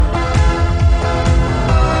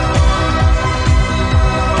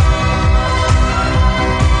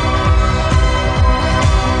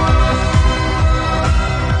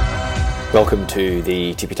welcome to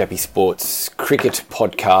the Tippy Tappy Sports Cricket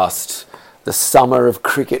Podcast. The summer of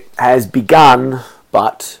cricket has begun,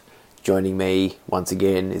 but joining me once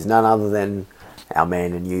again is none other than our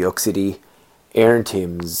man in New York City, Aaron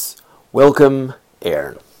Timms. Welcome,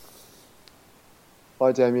 Aaron.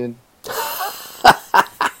 Hi, Damien.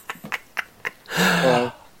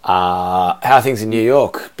 How are things in New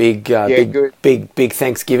York? Big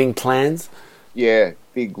Thanksgiving plans? Yeah,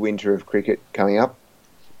 big winter of cricket coming up.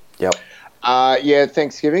 Yep.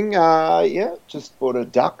 Thanksgiving. Just bought a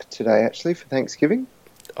duck today, actually, for Thanksgiving.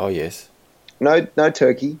 Oh, yes. No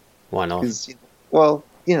turkey. Why not? Well,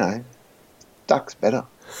 duck's better.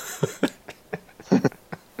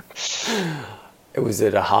 Was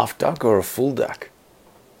it a half duck or a full duck?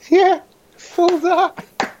 Yeah, full duck.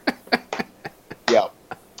 Yep.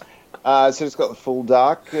 So it's got the full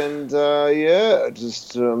duck, and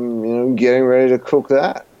getting ready to cook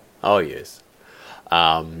that. Oh, yes.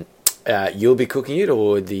 You'll be cooking it,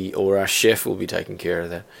 or our chef will be taking care of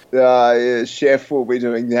that? Chef will be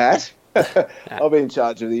doing that. I'll be in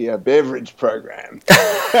charge of the beverage program.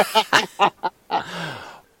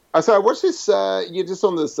 So I watched this. You're just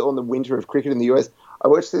on the winter of cricket in the US. I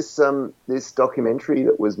watched this documentary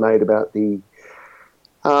that was made about the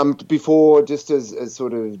before, just as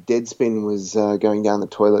sort of Deadspin was going down the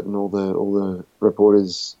toilet and all the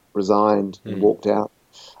reporters resigned and walked out.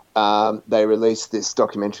 They released this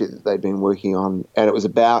documentary that they'd been working on, and it was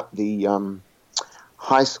about the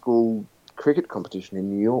high school cricket competition in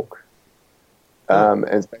New York. And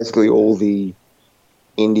it's basically all the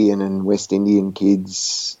Indian and West Indian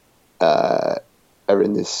kids are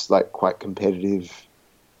in this quite competitive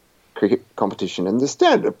cricket competition, and the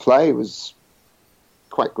standard of play was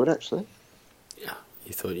quite good, actually. Yeah,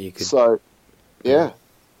 you thought you could. So, yeah,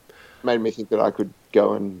 made me think that I could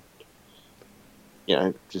go and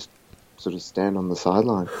just sort of stand on the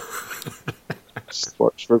sideline, just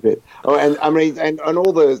watch for a bit. Oh, and I mean, and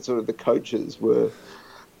all the sort of the coaches were,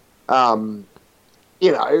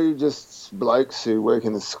 just blokes who work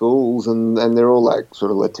in the schools, and they're all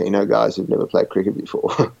sort of Latino guys who've never played cricket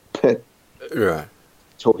before, but right,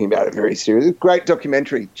 talking about it very seriously. Great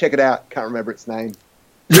documentary. Check it out. Can't remember its name.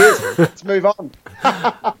 Yes, let's move on.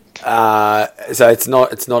 So it's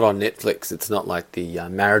not on Netflix. It's not like the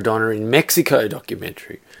Maradona in Mexico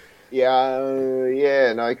documentary. No,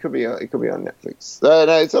 it could be on Netflix. No,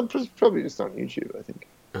 it's probably just on YouTube, I think.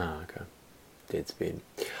 Oh, okay. Deadspin.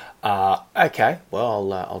 Okay,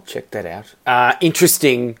 well, I'll check that out.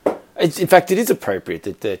 Interesting. In fact, it is appropriate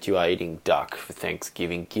that you are eating duck for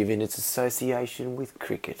Thanksgiving, given its association with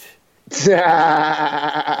cricket.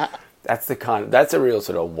 That's a real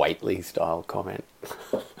sort of Waitley style comment.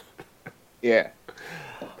 Yeah.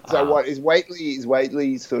 So what is Waitley? Is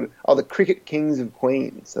Waitley sort of the Cricket Kings of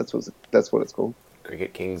Queens? That's what it's called.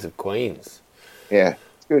 Cricket Kings of Queens. Yeah,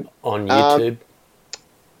 it's good. On YouTube.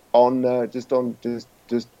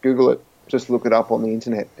 Just Google it. Just look it up on the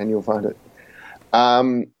internet, and you'll find it.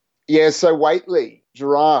 So Waitley,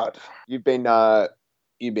 Gerard, you've been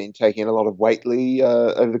taking a lot of Waitley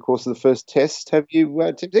over the course of the first test, have you,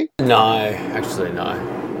 Timsy? No, actually no.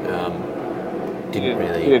 Didn't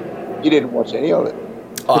really. You didn't watch any of it.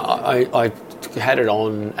 I had it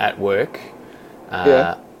on at work,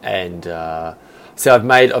 and so I've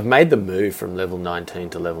made the move from level 19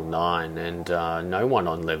 to level 9, and no one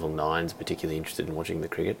on level 9 is particularly interested in watching the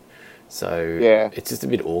cricket. So it's just a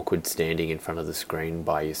bit awkward standing in front of the screen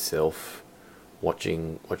by yourself,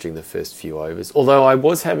 watching the first few overs. Although I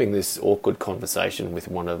was having this awkward conversation with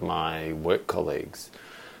one of my work colleagues,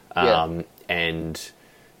 and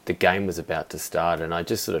the game was about to start, and I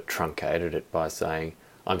just sort of truncated it by saying,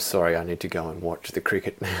 "I'm sorry, I need to go and watch the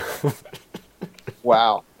cricket now."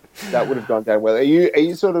 Wow, that would have gone down well. Are you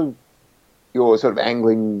you're sort of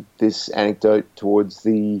angling this anecdote towards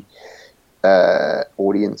the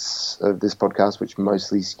audience of this podcast, which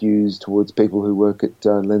mostly skews towards people who work at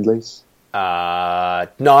Lend-Lease? No,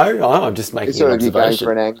 I'm just making an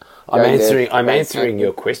observation. I'm answering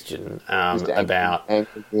your question about the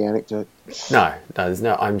anecdote. No, there's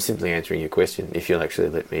no. I'm simply answering your question. If you'll actually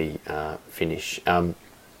let me finish.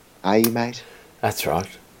 Are you, mate? That's right,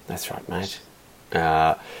 mate.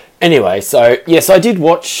 Anyway, so yes, I did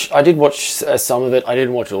watch some of it. I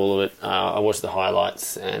didn't watch all of it. I watched the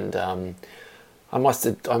highlights, and I must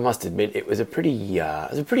admit it was a pretty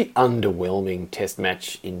underwhelming Test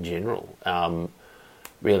match in general.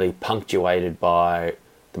 Really punctuated by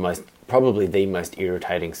probably the most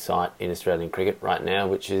irritating sight in Australian cricket right now,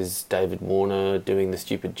 which is David Warner doing the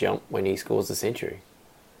stupid jump when he scores a century.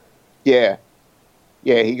 Yeah,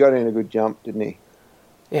 he got in a good jump, didn't he?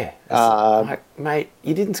 Yeah, mate,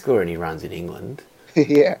 you didn't score any runs in England.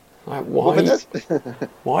 Yeah. Like, why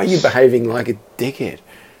are you behaving like a dickhead?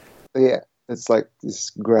 Yeah, it's like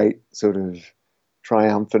this great sort of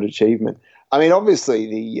triumphant achievement. I mean,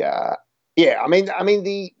 obviously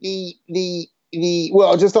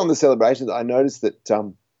well, just on the celebrations, I noticed that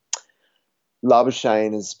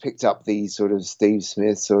Labuschagne has picked up the sort of Steve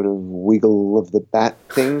Smith sort of wiggle of the bat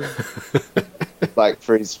thing, like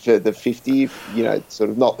for the 50th, sort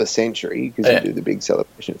of not the century because you do the big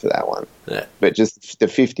celebration for that one, but just the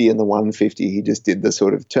 50 and the 150. He just did the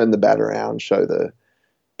sort of turn the bat around, show the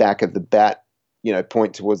back of the bat,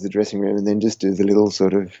 point towards the dressing room, and then just do the little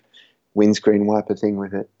sort of windscreen wiper thing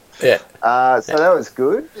with it. Yeah. So that was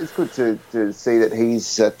good. It's good to see that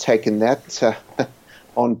he's taken that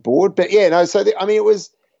on board. But yeah, no. So it was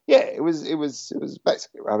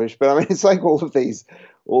basically rubbish. But I mean, it's like all of these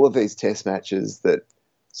test matches that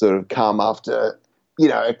sort of come after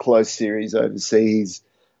a close series overseas.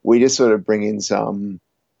 We just sort of bring in some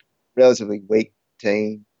relatively weak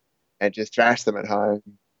team and just trash them at home.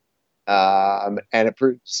 And it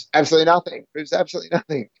proves absolutely nothing.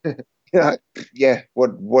 Yeah.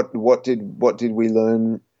 What did we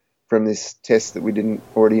learn from this test that we didn't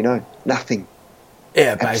already know? Nothing.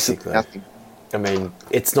 Yeah, basically nothing. I mean,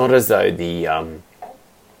 it's not as though the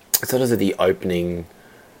opening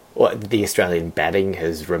or the Australian batting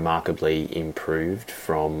has remarkably improved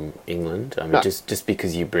from England. I mean, just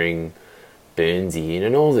because you bring Burnsy in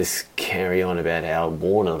and all this carry on about how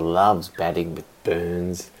Warner loves batting with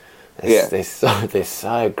Burns. They're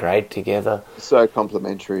so great together. So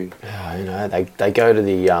complimentary. They go to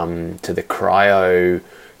the cryo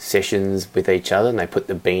sessions with each other, and they put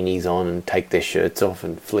the beanies on and take their shirts off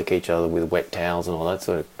and flick each other with wet towels and all that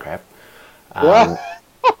sort of crap.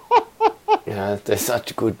 They're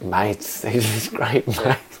such good mates. They're just great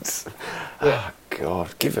mates. Yeah. Oh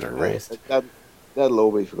God, give it a rest. That'll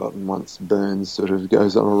all be forgotten once Burns sort of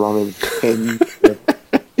goes on a run of 10.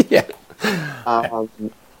 Yeah.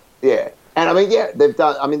 Yeah, and I mean,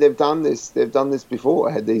 they've done this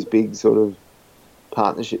before. Had these big sort of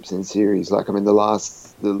partnerships in series. Like, I mean,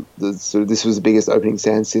 this was the biggest opening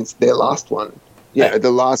stand since their last one. Yeah,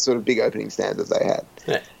 the last sort of big opening stand that they had.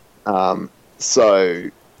 Yeah.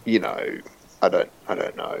 So I don't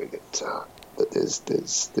know that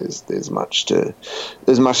there's much to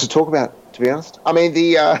talk about, to be honest. I mean,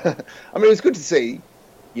 it was good to see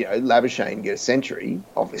Labuschagne get a century,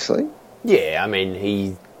 obviously. Yeah, I mean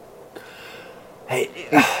he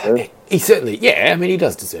certainly, I mean, he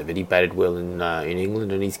does deserve it. He batted well in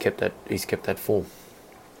England, and he's kept that form.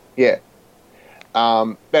 Yeah,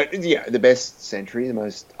 but the best century, the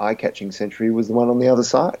most eye-catching century, was the one on the other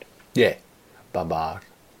side. Yeah, Babar.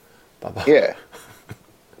 Yeah,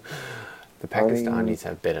 the Pakistanis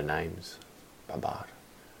have better names. Babar.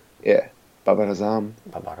 Yeah, Babar Azam.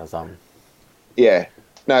 Yeah.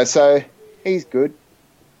 No, so he's good.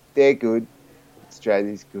 They're good.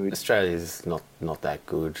 Australia's good. Australia's not that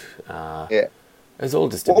good. Yeah, it's all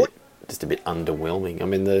just a bit underwhelming. I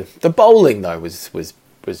mean, the bowling though was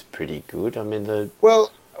pretty good. I mean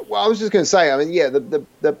well, I was just going to say. I mean,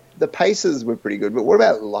 the paces were pretty good. But what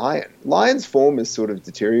about Lyon? Lyon's form has sort of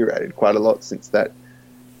deteriorated quite a lot since that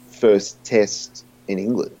first test in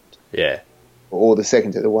England. Yeah, or the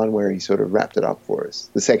second test, the one where he sort of wrapped it up for us.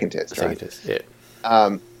 The second test, right? Second test, yeah.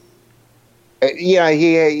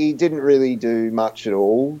 He didn't really do much at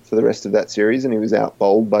all for the rest of that series, and he was out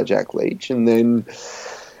bowled by Jack Leach. And then,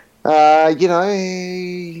 I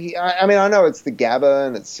know it's the Gabba,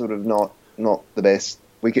 and it's sort of not the best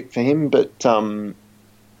wicket for him, but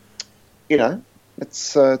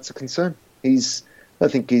it's a concern. I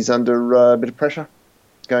think he's under a bit of pressure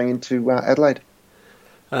going into Adelaide.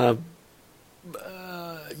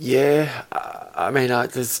 Yeah. I mean, I'm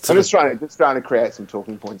just trying to create some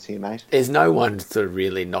talking points here, mate. There's no one sort of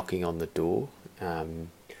really knocking on the door. I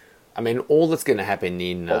mean, all that's going to happen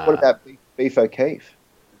in... what about Beef O'Keefe?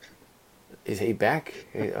 Is he back?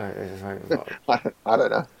 I don't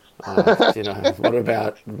know. What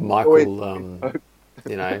about Michael,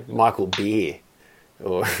 Michael Beer?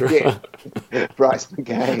 Or Bryce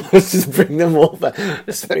McGain. Let's just bring them all back.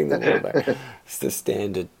 It's the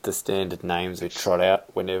standard names we trot out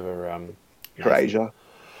whenever... Fraser.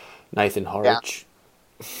 Nathan Horridge.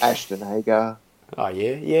 Yeah. Ashton Agar. Oh,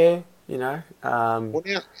 yeah. Well,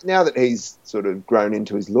 now that he's sort of grown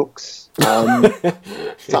into his looks, time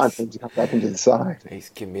for him to come back into the side. He's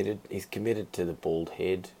committed to the bald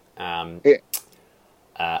head. Yeah.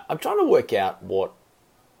 I'm trying to work out Marnus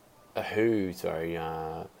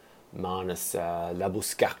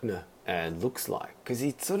Labuschagne looks like, because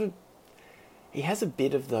he has a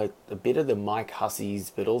bit of the Mike Hussies,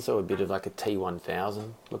 but also a bit of like a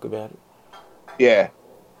T1000 look about it. Yeah.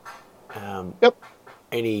 Yep.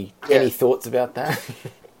 Any thoughts about that?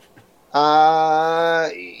 Yeah,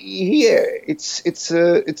 it's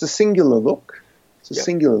a singular look. It's a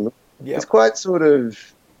singular look. Yep. It's quite sort of,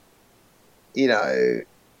 you know,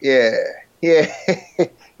 yeah.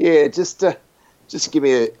 Yeah. Just give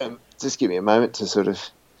me a moment to sort of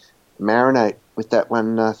marinate with that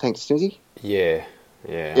one. Thanks, Timothy. Yeah.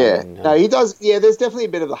 Yeah. No, he does. Yeah, there's definitely a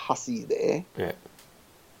bit of a hussy there. Yeah.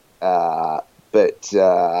 But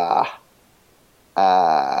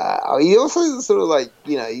he also sort of like,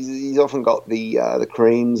 you know, he's often got the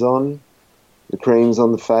creams on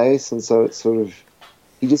the face, and so it's sort of,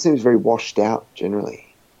 he just seems very washed out generally.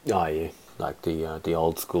 Oh yeah, like the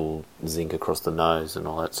old school zinc across the nose and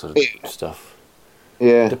all that sort of stuff.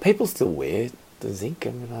 Yeah. Do people still wear the zinc?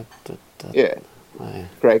 I mean, Yeah. yeah.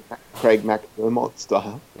 Craig McDermott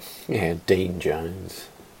style. Yeah, Dean Jones.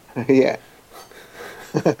 Yeah.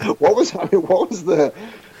 What was the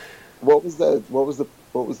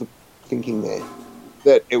thinking there?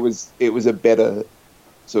 That it was a better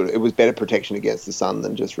better protection against the sun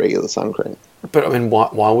than just regular sun cream. But I mean,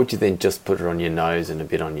 why would you then just put it on your nose and a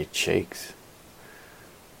bit on your cheeks?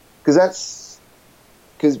 Because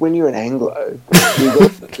when you're an Anglo, you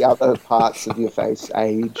got the other parts of your face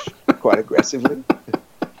age quite aggressively.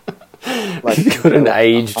 Like, you've got an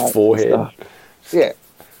aged forehead. Yeah.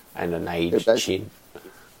 And an aged chin.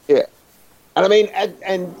 Yeah. And I mean,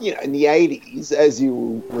 and you know, in the 80s, as you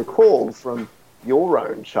will recall from your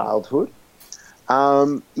own childhood,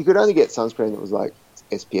 you could only get sunscreen that was like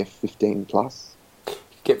SPF 15 plus. You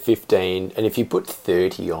get 15, and if you put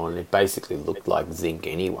 30 on, it basically looked like zinc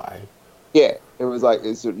anyway. Yeah, it was like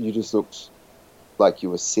you just looked like you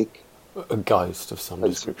were sick. A ghost of some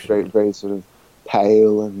description. Very, very sort of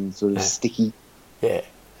pale and sort of sticky. Yeah.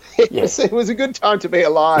 It was a good time to be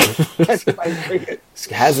alive and to play cricket.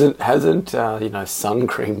 Hasn't sun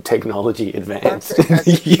cream technology advanced?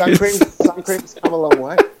 Sun cream's come a long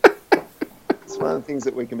way. It's one of the things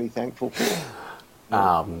that we can be thankful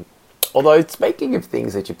for. Although, speaking of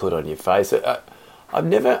things that you put on your face, I've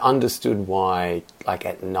never understood why, like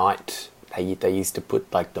at night, they used to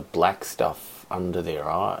put like the black stuff under their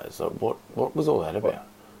eyes. Like, what was all that about?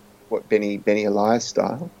 What, Benny Elias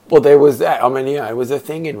style? Well, there was that. I mean, it was a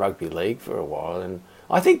thing in rugby league for a while, and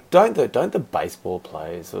I think don't the baseball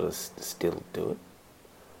players sort of still do it?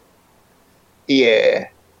 Yeah,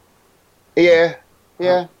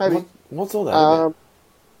 maybe. What's all that about?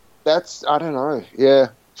 I don't know.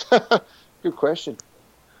 Yeah, good question.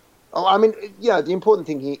 Oh, I mean, the important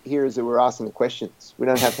thing here is that we're asking the questions. We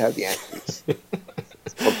don't have to have the answers.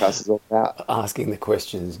 This podcast is all about asking the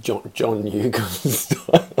questions, John Newcombe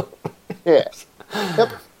style. Yeah.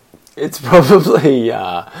 Yep. It's probably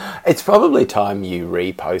time you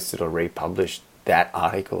reposted or republished that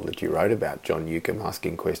article that you wrote about John Newcombe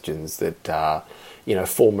asking questions that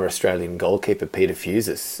former Australian goalkeeper Peter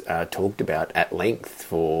Fusis talked about at length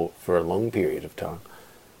for a long period of time.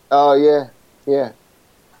 Oh yeah.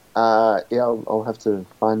 I'll have to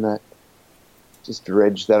find that. Just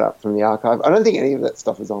dredge that up from the archive. I don't think any of that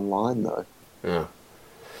stuff is online though. Yeah.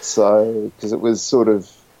 So, because it was sort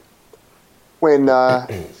of when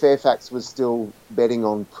Fairfax was still betting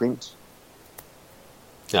on print,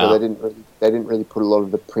 so they didn't really put a lot of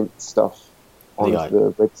the print stuff onto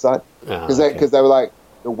the website because they were like,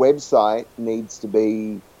 the website needs to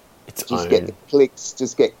be get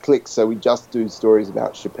clicks, so we just do stories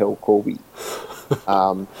about Schapelle Corby.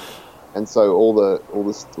 And so all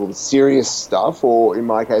the serious stuff, or in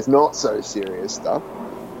my case, not so serious stuff,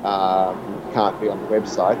 can't be on the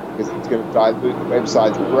website because it's going to dilute the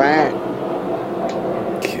website's brand.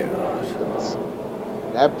 God, it's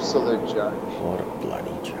an absolute joke. What a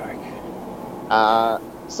bloody joke.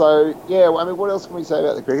 So yeah, I mean, what else can we say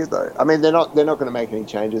about the cricket though? I mean, they're not going to make any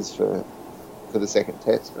changes for the second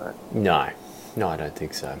test, right? No, I don't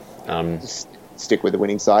think so. Just stick with the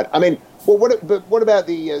winning side. I mean, well, what about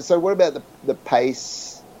the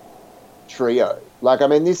pace trio? Like, I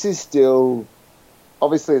mean, this is still,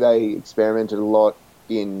 obviously they experimented a lot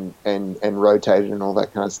in and rotated and all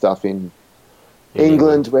that kind of stuff in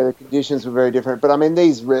England, where the conditions were very different. But I mean,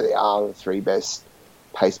 these really are the three best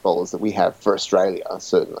pace bowlers that we have for Australia,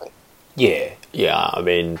 certainly. Yeah. I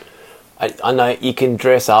mean, I know you can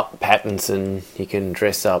dress up Pattinson, you can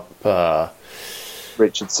dress up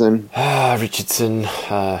Richardson,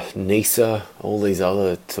 Nisa, all these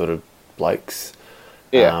other sort of blokes.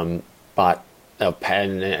 Yeah. But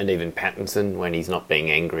and even Pattinson when he's not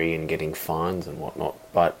being angry and getting fines and whatnot.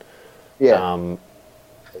 But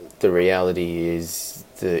the reality is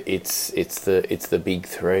it's the big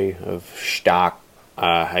three of Stark,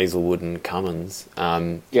 Hazelwood, and Cummins.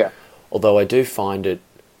 Yeah. Although I do find it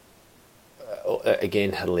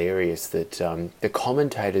again, hilarious that the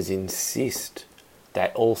commentators insist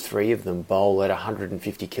that all three of them bowl at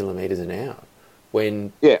 150 kilometres an hour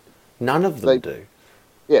when none of them do.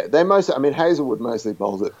 Yeah, Hazelwood mostly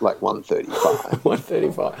bowls at like 135.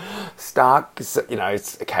 135. Stark,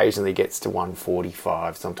 occasionally gets to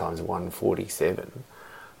 145, sometimes 147.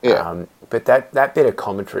 Yeah. But that bit of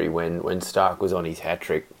commentary when Stark was on his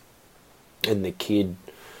hat-trick and the kid,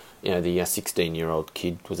 the 16-year-old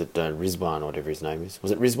kid, was it Rizwan or whatever his name is?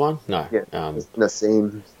 Was it Rizwan? No. Yeah.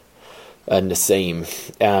 Naseem. Naseem.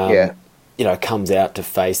 Comes out to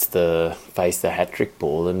face the hat-trick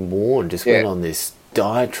ball, and Warne just went on this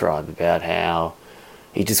diatribe about how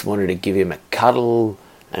he just wanted to give him a cuddle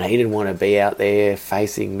and he didn't want to be out there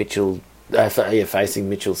facing Mitchell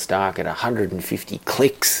Stark at 150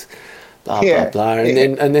 clicks, blah, blah, blah.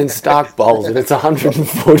 And then Stark bowls and it's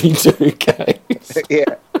 142 Ks.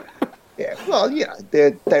 Yeah. Well,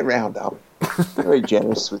 they round up. Very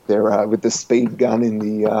generous with their with the speed gun in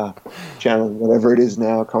the channel, whatever it is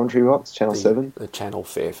now, commentary box, Channel 7. The Channel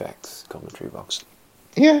Fairfax commentary box.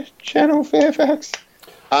 Yeah, Channel Fairfax.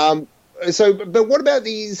 But what about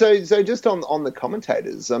so just on the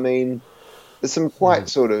commentators? I mean, there's some quite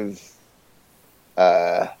sort of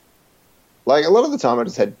like a lot of the time I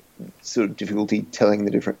just had sort of difficulty telling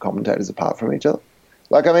the different commentators apart from each other.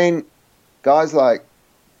 Like, I mean, guys like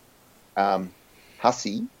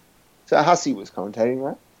Hussey. So Hussey was commentating,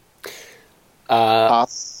 right?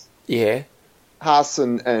 Huss. Yeah. Huss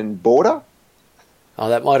and Border. Oh,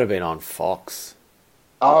 that might have been on Fox.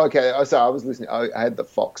 Oh, okay. Oh, sorry, I was listening. I had the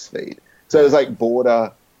Fox feed. So it was like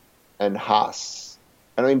Border and Huss.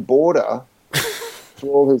 And I mean, Border,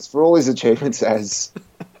 for all his achievements as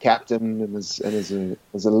captain and as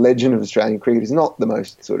a legend of Australian cricket, is not the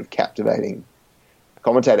most sort of captivating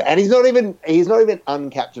commentator. And he's not even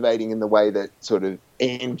uncaptivating in the way that sort of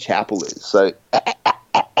Ian Chappell is. So,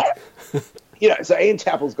 so Ian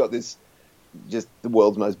Chappell's got this just the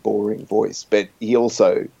world's most boring voice, but he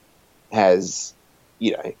also has,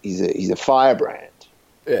 he's a firebrand.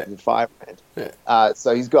 Yeah. He's a firebrand. Yeah.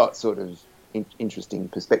 So he's got sort of interesting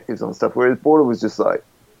perspectives on stuff, whereas Border was just like,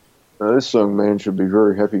 this young man should be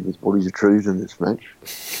very happy with what he's achieved in this match.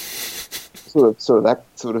 sort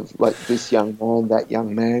of like this young man, that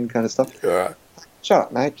young man kind of stuff. All right. Shut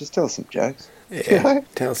up, mate. Just tell us some jokes. Yeah.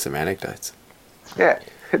 Tell us some anecdotes. Yeah.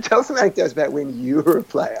 Tell us some anecdotes about when you were a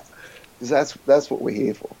player. Because that's what we're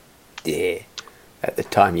here for. Yeah. At the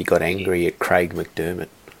time you got angry at Craig McDermott.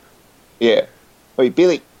 Yeah. Oi,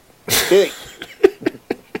 Billy.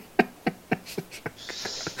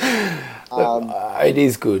 It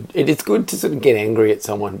is good. It is good to sort of get angry at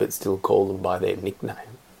someone but still call them by their nickname.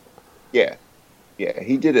 Yeah. Yeah,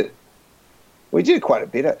 he did it. Well, he did it quite a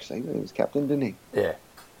bit, actually, when he was captain, didn't he? Yeah.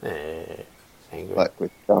 Angry. Like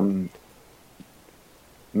with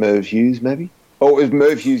Merv Hughes, maybe? Or it was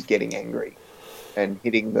Merv Hughes getting angry and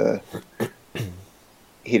hitting the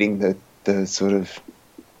sort of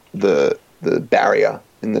the barrier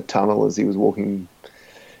in the tunnel as he was walking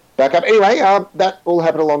back up. Anyway, that all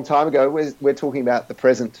happened a long time ago. We're talking about the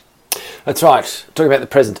present. That's right. Talking about the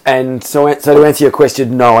present. And so to answer your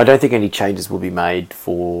question, no, I don't think any changes will be made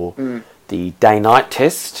for the day-night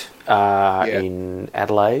test in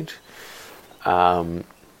Adelaide.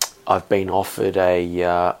 I've been offered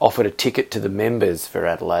a ticket to the members for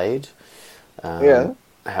Adelaide.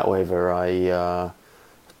 However, I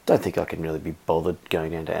don't think I can really be bothered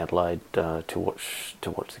going down to Adelaide to watch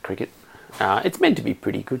the cricket. It's meant to be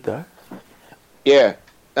pretty good though. Yeah,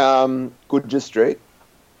 Goodger Street.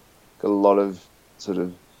 Got a lot of sort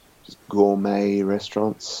of just gourmet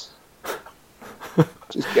restaurants.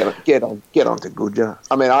 Just get on to Goodger.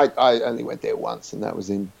 I mean, I only went there once, and that was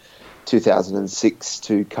in 2006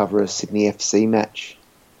 to cover a Sydney FC match.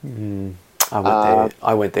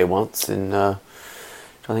 I went there once in I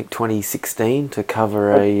think 2016 to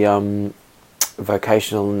cover a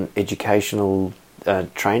vocational and educational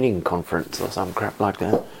training conference or some crap like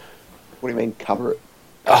that. What do you mean cover it?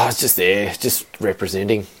 Oh, I was just there, just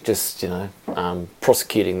representing, just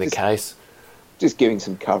prosecuting the case. Just giving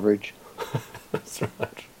some coverage. That's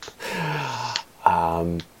right.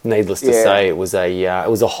 Needless to say, it was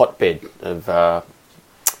a hotbed of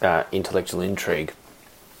intellectual intrigue.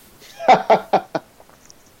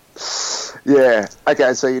 Yeah.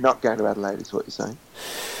 Okay, so you're not going to Adelaide, is what you're saying?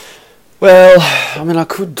 Well, I mean, I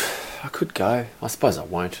could go. I suppose I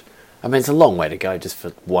won't. I mean, it's a long way to go just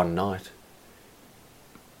for one night.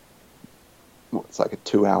 It's like a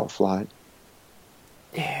 2-hour flight.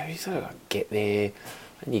 Yeah, you sort of get there,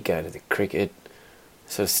 and you go to the cricket,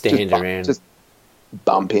 sort of stand around. Just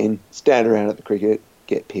bump in, stand around at the cricket,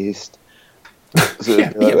 get pissed,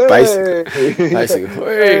 Basically.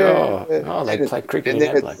 They play cricket in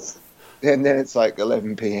Adelaide. And then it's like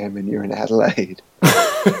 11 p.m. and you're in Adelaide.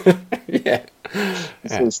 Yeah.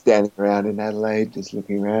 Sort of standing around in Adelaide, just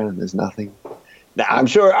looking around, and there's nothing. No, I'm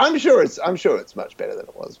sure it's much better than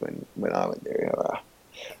it was when I went there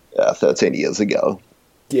 13 years ago.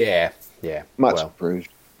 Yeah. Much improved.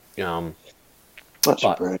 Much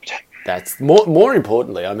improved. That's more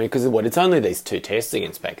importantly. I mean, because it's only these 2 tests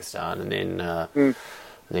against Pakistan, and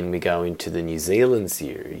then we go into the New Zealand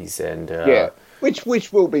series, and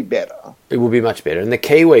which will be better. It will be much better, and the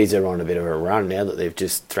Kiwis are on a bit of a run now that they've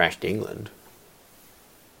just thrashed England.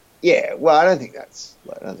 Yeah, well, I don't think that's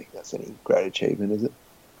any great achievement, is it?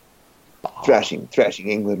 Oh. Thrashing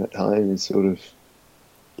England at home is sort of.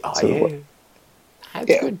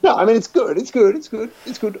 Good. No, I mean it's good. It's good.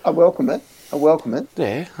 I welcome it.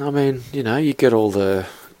 Yeah, I mean, you get all the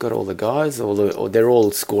guys, they're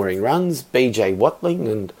all scoring runs. BJ Watling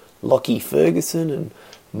and Lockie Ferguson and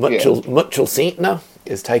Mitchell Santner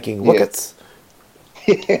is taking wickets.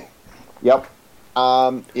 Yeah. Yep.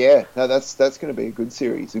 No, that's going to be a good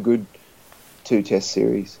series, a good 2-test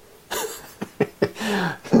series.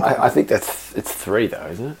 I think it's 3 though,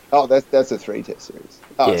 isn't it? Oh, that's a 3-test series.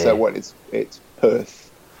 Oh, yeah. So what? It's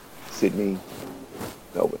Perth, Sydney,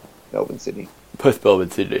 Melbourne, Sydney. Perth, Melbourne,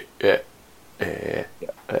 Sydney. Yeah.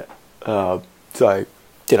 So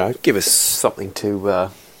give us something to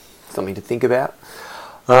think about.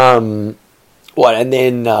 And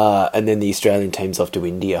then the Australian team's off to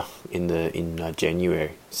India in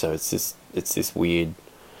January. So it's this weird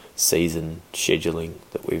season scheduling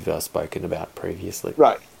that we've spoken about previously.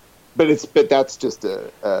 Right, but that's just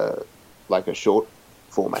a short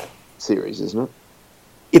format series, isn't it?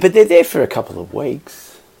 Yeah, but they're there for a couple of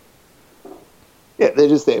weeks. Yeah, they're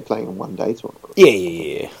just there playing a one-day tournament.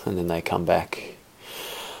 Yeah, and then they come back.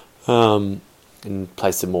 And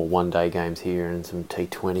play some more one-day games here and some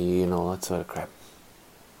T20 and all that sort of crap.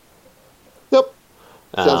 Yep.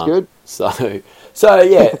 Sounds good. So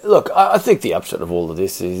yeah, look, I think the upshot of all of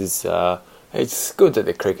this is it's good that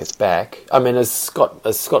the cricket's back. I mean, as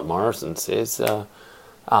Scott Morrison says,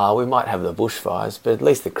 we might have the bushfires, but at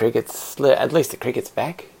least the cricket's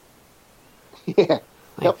back. Yeah.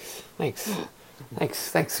 Thanks,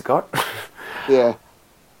 Scott. Yeah.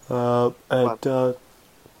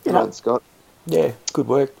 Scott. Yeah, good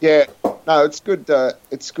work. Yeah, no, it's good.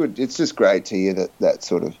 It's good. It's just great to hear that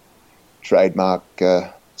sort of trademark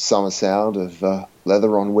summer sound of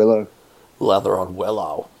leather on willow. Leather on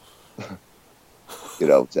willow.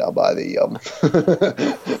 Good old down by the.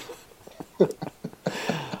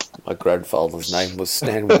 My grandfather's name was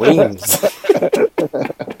Stan Weems.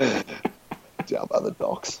 Down by the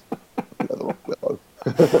docks. Leather on willow.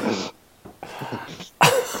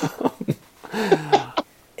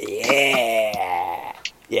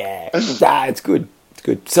 Yeah. Nah, it's good.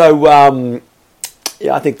 So,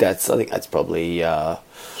 I think that's probably.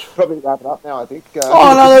 Probably wrap it up now. I think.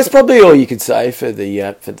 That's probably all you could say for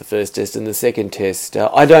the first test and the second test.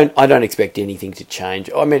 I don't expect anything to change.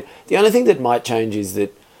 I mean, the only thing that might change is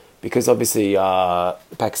that because obviously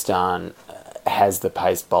Pakistan has the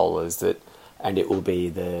pace bowlers and it will be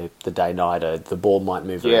the day-nighter. The ball might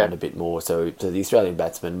move around a bit more, so the Australian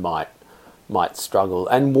batsmen might struggle.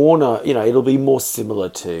 And Warner, it'll be more similar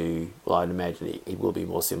to. Well, I'd imagine it will be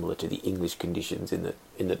more similar to the English conditions in that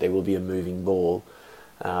there will be a moving ball.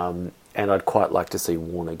 And I'd quite like to see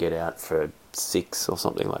Warner get out for 6 or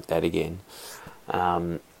something like that again.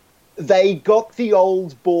 They got the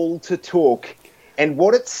old ball to talk, and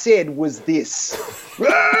what it said was this.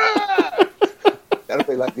 That'll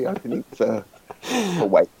be like the opening for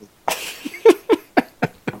Waitley.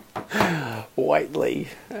 Waitley.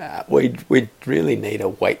 We'd really need a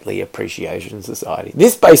Waitley Appreciation Society.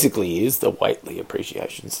 This basically is the Waitley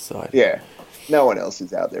Appreciation Society. Yeah. No one else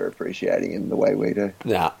is out there appreciating him the way we do.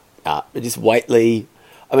 Nah. Just Waitley.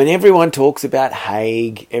 I mean, everyone talks about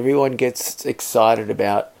Haig. Everyone gets excited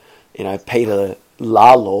about, Peter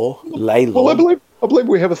Law. Well, I believe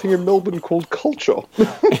we have a thing in Melbourne called culture.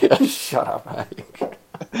 Shut up, Haig.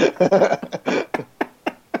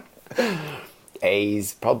 He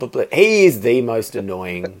is the most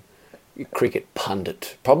annoying cricket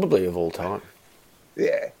pundit, probably of all time.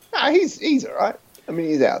 Yeah. No, he's all right. I mean,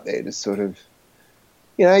 he's out there just sort of,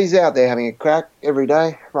 he's out there having a crack every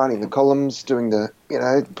day, writing the columns, doing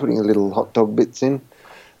putting a little hot dog bits in.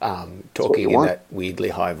 Talking in that weirdly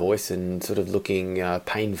high voice and sort of looking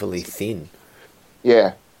painfully thin.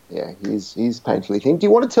 Yeah, he's painfully thin. Do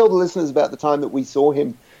you want to tell the listeners about the time that we saw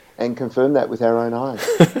him and confirm that with our own eyes?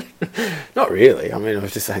 Not really. I mean, I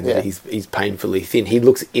was just saying that he's painfully thin. He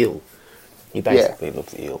looks ill. He basically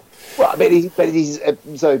looks ill. Well, but he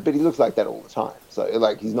looks like that all the time. So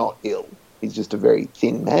like he's not ill. He's just a very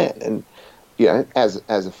thin man, and you know, as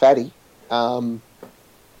a fatty, I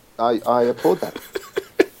applaud that.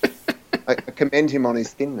 I commend him on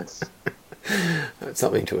his thinness. It's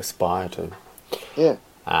something to aspire to. Yeah.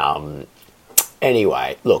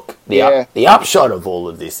 Anyway, look, the upshot of all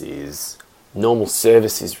of this is normal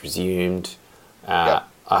service is resumed.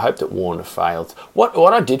 I hope that Warner fails.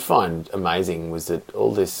 What I did find amazing was that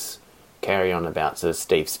all this carry on about sort of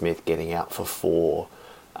Steve Smith getting out for 4.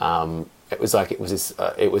 It was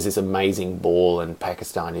this amazing ball, and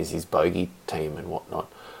Pakistan is his bogey team and whatnot.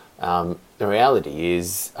 The reality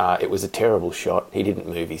is, it was a terrible shot. He didn't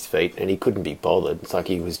move his feet, and he couldn't be bothered. It's like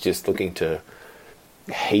he was just looking to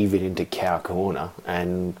heave it into cow corner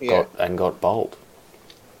and got bowled.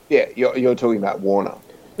 Yeah, you're talking about Warner.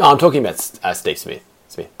 No, I'm talking about Steve Smith.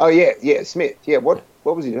 Oh yeah, Smith. Yeah, what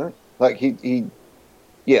was he doing? Like he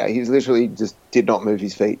literally just did not move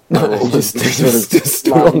his feet. No, he just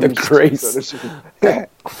stood on the crease. Yeah,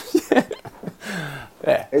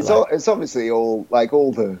 it's obviously all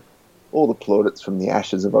the plaudits from the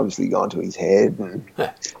Ashes have obviously gone to his head, and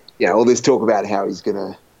all this talk about how he's going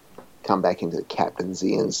to come back into the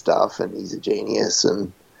captaincy and stuff, and he's a genius,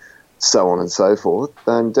 and so on and so forth.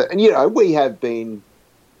 And we have been,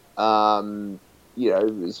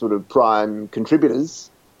 sort of prime contributors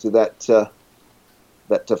to that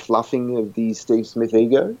fluffing of the Steve Smith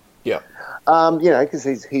ego. Yeah. Because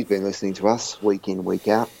he's been listening to us week in, week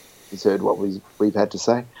out. He's heard what we've had to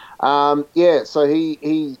say. So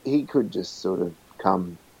he could just sort of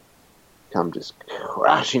come just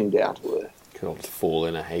crashing down to earth. Could just fall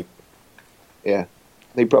in a heap. Yeah.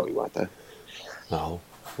 He probably won't, though. No,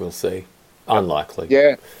 we'll see. Unlikely.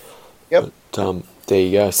 Yeah. Yep. But, there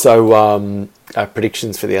you go. So,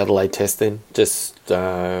 predictions for the Adelaide Test then? Just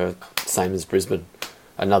same as Brisbane.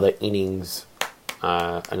 Another innings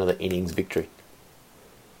victory.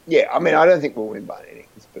 Yeah, I mean, I don't think we'll win by an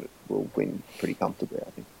innings, but we'll win pretty comfortably, I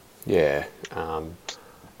think. Yeah. And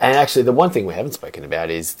actually, the one thing we haven't spoken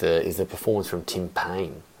about is the performance from Tim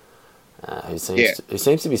Payne, who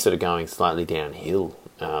seems to be sort of going slightly downhill,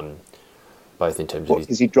 both in terms of his...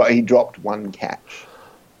 Because he dropped one catch.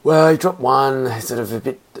 Well, he dropped one, sort of a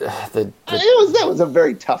bit... That was a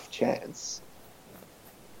very tough chance.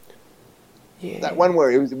 Yeah. That one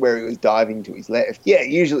where he was diving to his left. Yeah,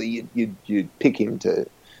 usually you'd pick him to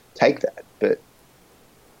take that, but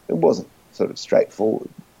it wasn't sort of straightforward.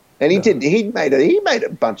 And he made a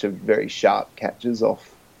bunch of very sharp catches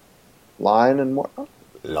off line and whatnot.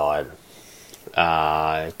 Line.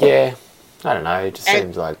 Yeah. I don't know. It just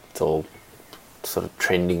seems like it's all sort of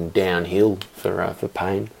trending downhill for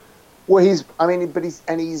Payne. Well, his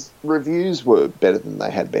reviews were better than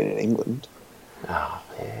they had been in England. Oh,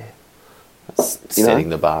 yeah. That's setting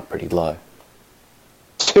the bar pretty low.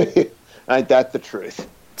 Ain't that the truth?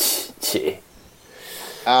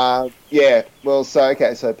 Yeah.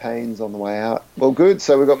 So Payne's on the way out. Well, good.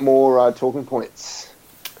 So we've got more talking points.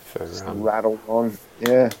 Rattle on.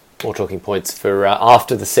 Yeah. More talking points for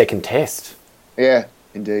after the second test. Yeah,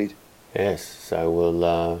 indeed. Yes. So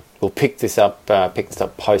we'll pick this up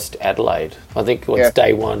post Adelaide. I think it's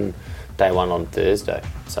day one on Thursday.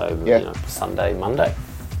 So Sunday, Monday.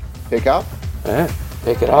 Pick up. Yeah.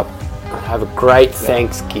 Pick it up. Have a great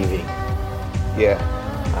Thanksgiving. Yeah.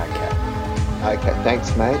 Okay.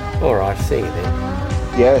 Thanks, mate. All right. See you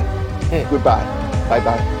then. Yeah. Goodbye.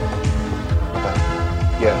 Bye-bye.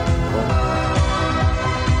 Bye. Yeah.